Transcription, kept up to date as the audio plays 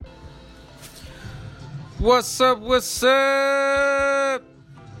What's up? What's up?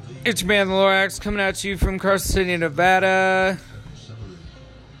 It's your man, the Lorax, coming at you from Carson City, Nevada.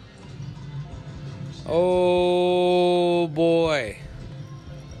 Oh boy.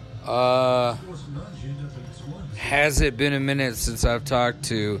 Has it been a minute since I've talked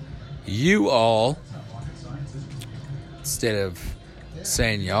to you all? Instead of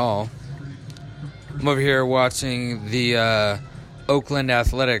saying y'all. I'm over here watching the Oakland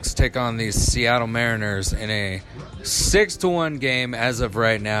Athletics take on the Seattle Mariners in a 6-1 game as of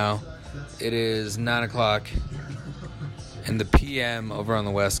right now. It is 9 o'clock in the PM over on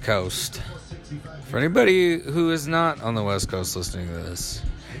the West Coast. For anybody who is not on the West Coast listening to this.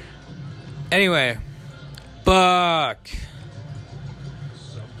 Anyway, Buck.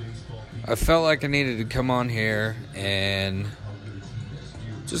 I felt like I needed to come on here and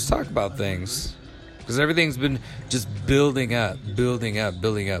just talk about things. Because everything's been just building up.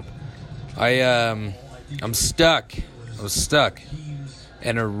 I'm stuck. I was stuck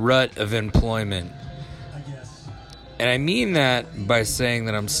in a rut of employment. And I mean that by saying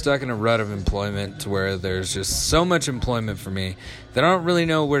that I'm stuck in a rut of employment to where there's just so much employment for me that I don't really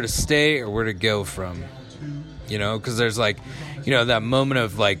know where to stay or where to go from. You know, because there's like, you know, that moment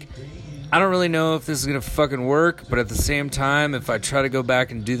of like, I don't really know if this is going to fucking work, but at the same time, if I try to go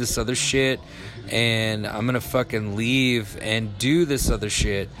back and do this other shit and I'm going to fucking leave and do this other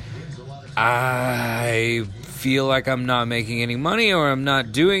shit, I feel like I'm not making any money or I'm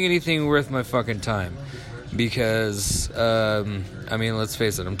not doing anything worth my fucking time. Because, I mean, let's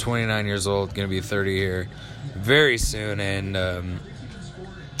face it, I'm 29 years old, going to be 30 here very soon, and,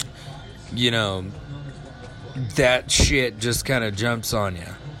 you know, that shit just kind of jumps on you.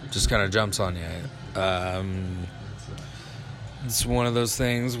 It's one of those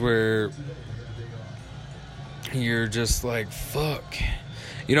things where you're just like, fuck.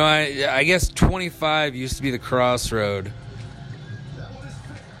 You know, I guess 25 used to be the crossroad.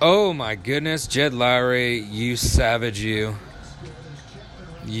 Oh my goodness, Jed Lowry, you savage you.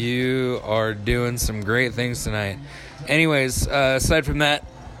 You are doing some great things tonight. Anyways, aside from that,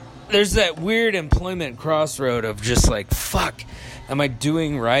 there's that weird employment crossroad of just like, fuck, am I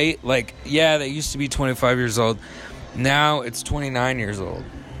doing right? Like, yeah, that used to be 25 years old. Now it's 29 years old.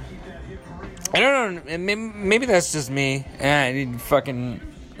 I don't know, maybe that's just me.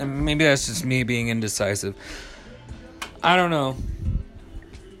 Maybe that's just me being indecisive. I don't know.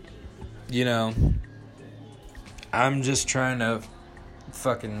 You know, I'm just trying to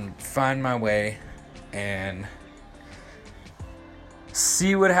fucking find my way and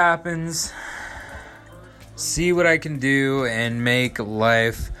see what happens, see what I can do, and make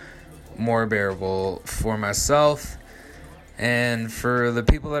life more bearable for myself and for the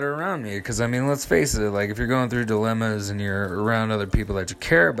people that are around me. Because, I mean, let's face it, like, if you're going through dilemmas and you're around other people that you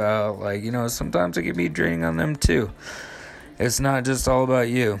care about, like, you know, sometimes it can be draining on them too. It's not just all about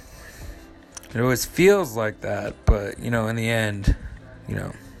you. It always feels like that, but, you know, in the end, you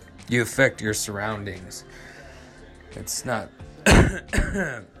know, you affect your surroundings. It's not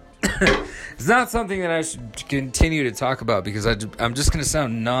it's not something that I should continue to talk about because I'm just going to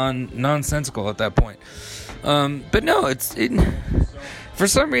sound nonsensical at that point. But no, for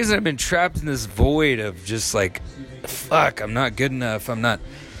some reason I've been trapped in this void of just like, fuck, I'm not good enough. I'm not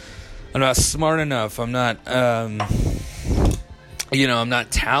smart enough. I'm not, you know, I'm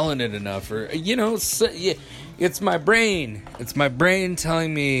not talented enough, or, you know, it's my brain. It's my brain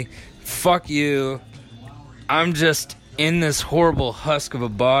telling me, fuck you. I'm just in this horrible husk of a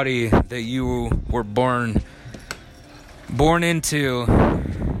body that you were born into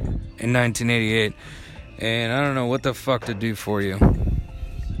in 1988, and I don't know what the fuck to do for you.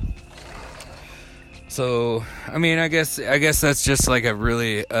 So, I mean, I guess that's just like a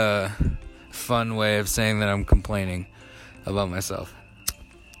really fun way of saying that I'm complaining about myself.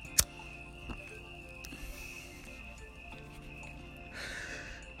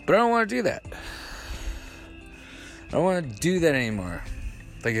 But I don't want to do that. I don't want to do that anymore.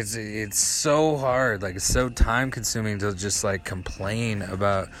 Like, it's so hard. Like, it's so time consuming to just like complain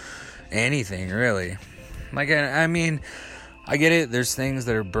about anything, really. Like, I mean, I get it. There's things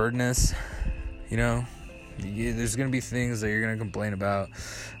that are burdenous, you know. There's going to be things that you're going to complain about.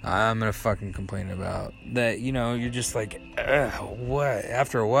 I'm going to fucking complain about. That, you know, you're just like, what?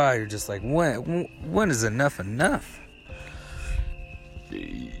 After a while, you're just like, when is enough?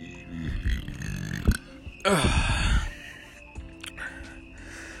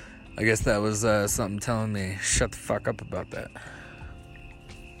 I guess that was something telling me, shut the fuck up about that.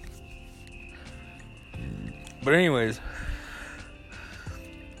 But anyways.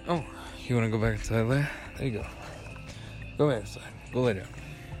 Oh, you want to go back inside there? There you go. Go back inside. Go lay down.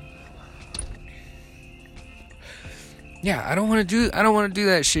 yeah, I don't want to do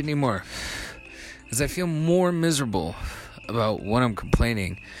that shit anymore. Because I feel more miserable about when I'm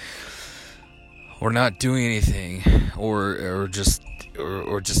complaining or not doing anything or just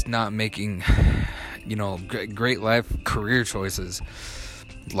not making, great career choices,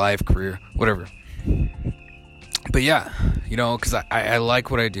 life, career, whatever. But yeah, because I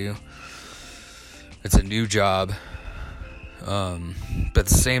like what I do. It's a new job. But at the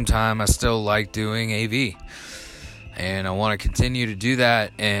same time, I still like doing AV. And I want to continue to do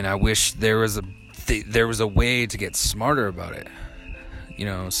that. And I wish there was a way to get smarter about it.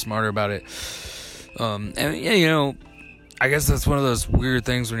 I guess that's one of those weird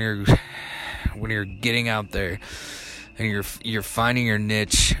things when you're getting out there and you're finding your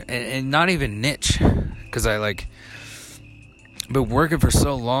niche, and not even niche, because I been working for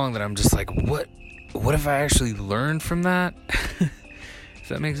so long that I'm just like, what have I actually learned from that? If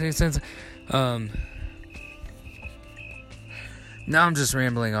that makes any sense. Now I'm just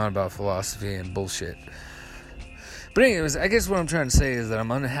rambling on about philosophy and bullshit. But anyways, I guess what I'm trying to say is that I'm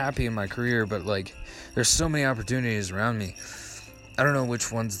unhappy in my career, but there's so many opportunities around me. I don't know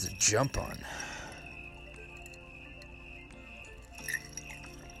which ones to jump on.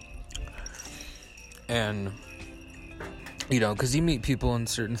 And, because you meet people in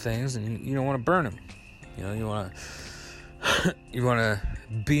certain things and you don't want to burn them. You want to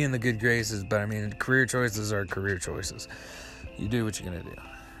be in the good graces, but career choices are career choices. You do what you're going to do.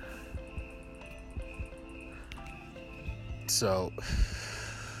 So,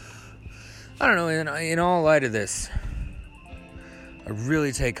 I don't know, in all light of this, I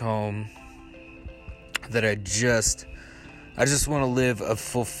really take home that I just want to live a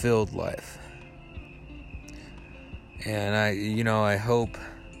fulfilled life. And I hope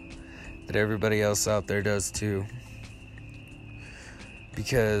that everybody else out there does too.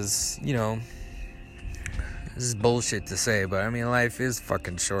 Because, this is bullshit to say, but life is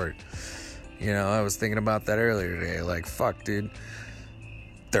fucking short. I was thinking about that earlier today. Fuck, dude.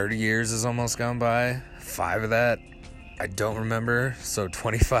 30 years has almost gone by. 5 of that I don't remember. So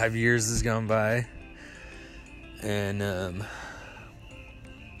 25 years has gone by. And,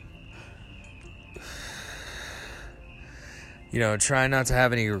 try not to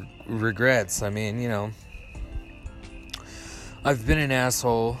have any regrets. I've been an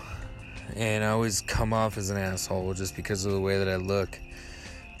asshole, and I always come off as an asshole just because of the way that I look,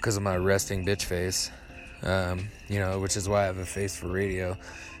 because of my resting bitch face, which is why I have a face for radio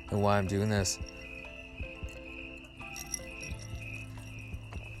and why I'm doing this.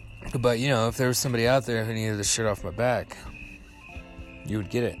 But, if there was somebody out there who needed the shit off my back, you would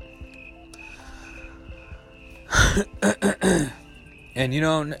get it.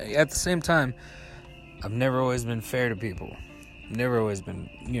 And at the same time, I've never always been fair to people. Never always been,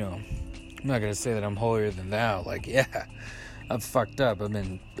 I'm not gonna say that I'm holier than thou. Yeah, I've fucked up. I've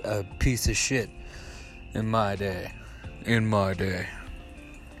been a piece of shit in my day.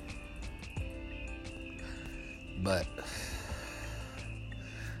 But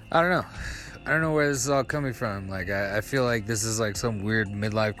I don't know where this is all coming from. I feel like this is some weird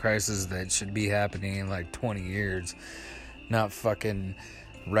midlife crisis that should be happening in 20 years, not fucking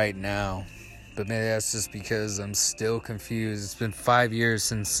right now. But maybe that's just because I'm still confused. It's been 5 years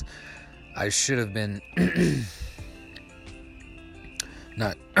since I should have been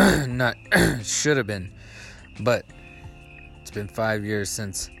not should have been, but it's been 5 years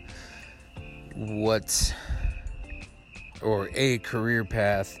since a career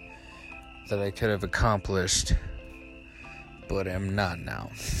path that I could have accomplished, but am not now.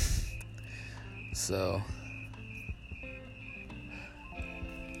 So,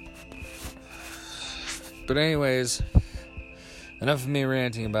 but anyways, enough of me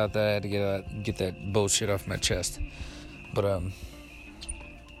ranting about that. I had to get that bullshit off my chest. But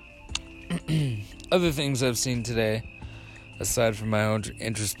other things I've seen today, aside from my own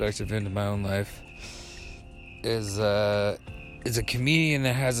introspective into my own life, is a comedian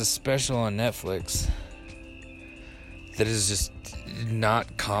that has a special on Netflix that is just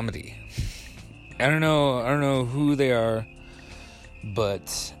not comedy. I don't know who they are,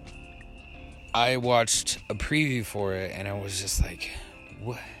 but I watched a preview for it and I was just like,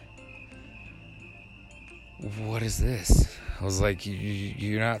 what is this? I was like,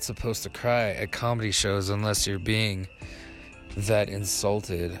 you're not supposed to cry at comedy shows unless you're being that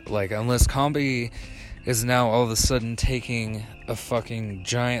insulted. Unless comedy is now all of a sudden taking a fucking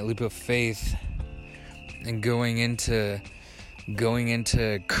giant leap of faith and going into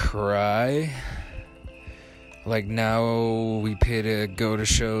cry. Now we pay to go to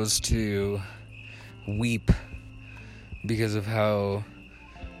shows to weep because of how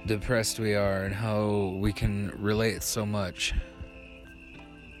depressed we are and how we can relate so much.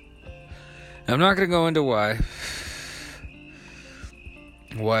 I'm not going to go into why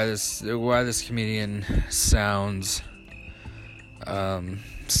this comedian sounds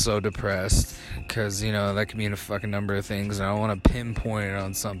so depressed, because that can mean a fucking number of things, and I don't want to pinpoint it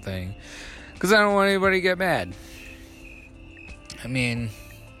on something because I don't want anybody to get mad.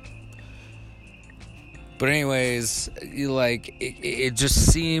 But anyways, it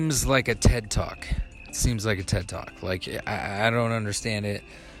just seems like a TED Talk. It seems like a TED Talk. Like, I don't understand it.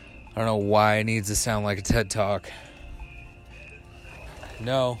 I don't know why it needs to sound like a TED Talk.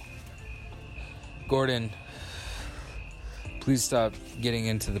 No. Gordon, please stop getting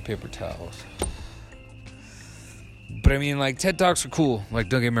into the paper towels. But TED Talks are cool. Like,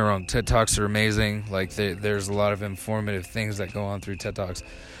 don't get me wrong, TED Talks are amazing. Like, there's a lot of informative things that go on through TED Talks.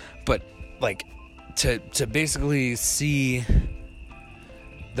 But, to basically see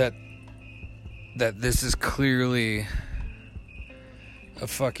that this is clearly a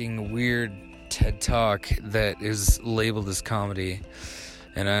fucking weird TED Talk that is labeled as comedy.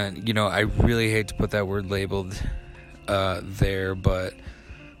 And, I really hate to put that word labeled there, but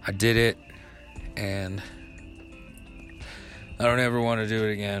I did it, and I don't ever want to do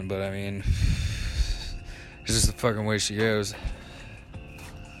it again, but it's just the fucking way she goes.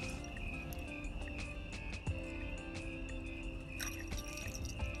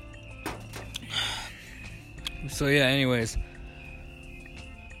 So yeah, anyways,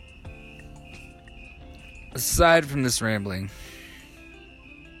 aside from this rambling,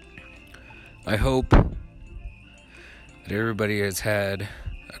 I hope that everybody has had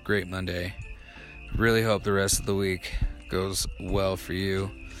a great Monday. I really hope the rest of the week goes well for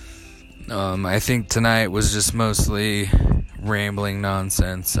you. I think tonight was just mostly rambling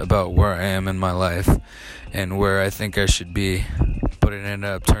nonsense about where I am in my life and where I think I should be, but it ended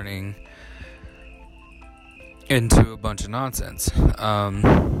up turning into a bunch of nonsense.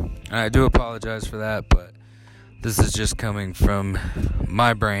 I do apologize for that, but this is just coming from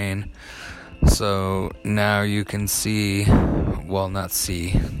my brain. So now you can you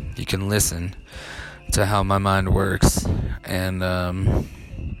can listen to how my mind works, and I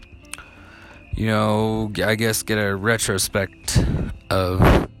guess get a perspective,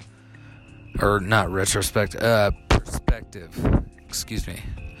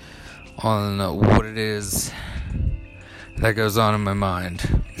 on what it is that goes on in my mind.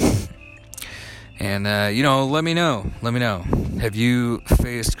 And, let me know. Have you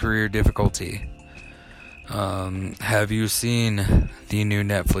faced career difficulty? Have you seen the new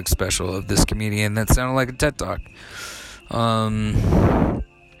Netflix special of this comedian that sounded like a TED Talk? And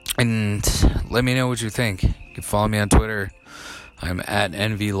let me know what you think. You can follow me on Twitter. I'm at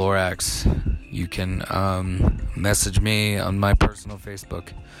NVLorax. You can message me on my personal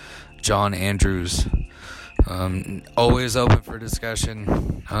Facebook, John Andrews. Always open for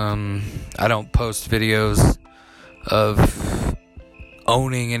discussion. I don't post videos of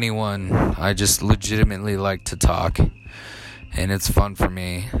owning anyone. I just legitimately like to talk, and it's fun for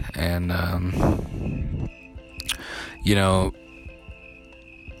me. And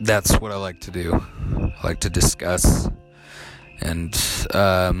that's what I like to do. I like to discuss and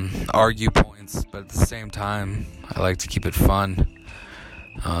argue points, but at the same time, I like to keep it fun.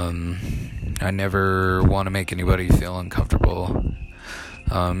 I never want to make anybody feel uncomfortable.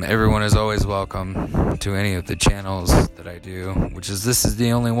 Everyone is always welcome to any of the channels that I do, this is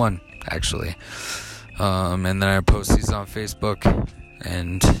the only one, actually. And then I post these on Facebook,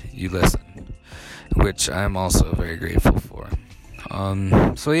 and you listen, which I'm also very grateful for.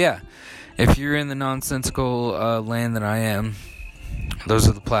 So yeah, if you're in the nonsensical land that I am, those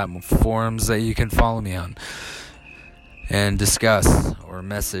are the platforms that you can follow me on and discuss or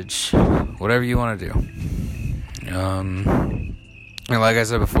message, whatever you want to do. And like I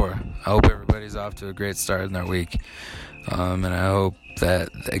said before, I hope everybody's off to a great start in their week. And I hope that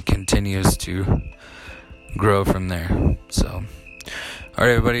it continues to grow from there. So,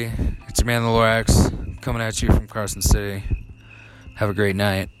 alright, everybody, it's your man, the Lorax, coming at you from Carson City. Have a great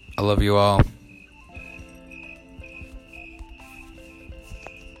night. I love you all.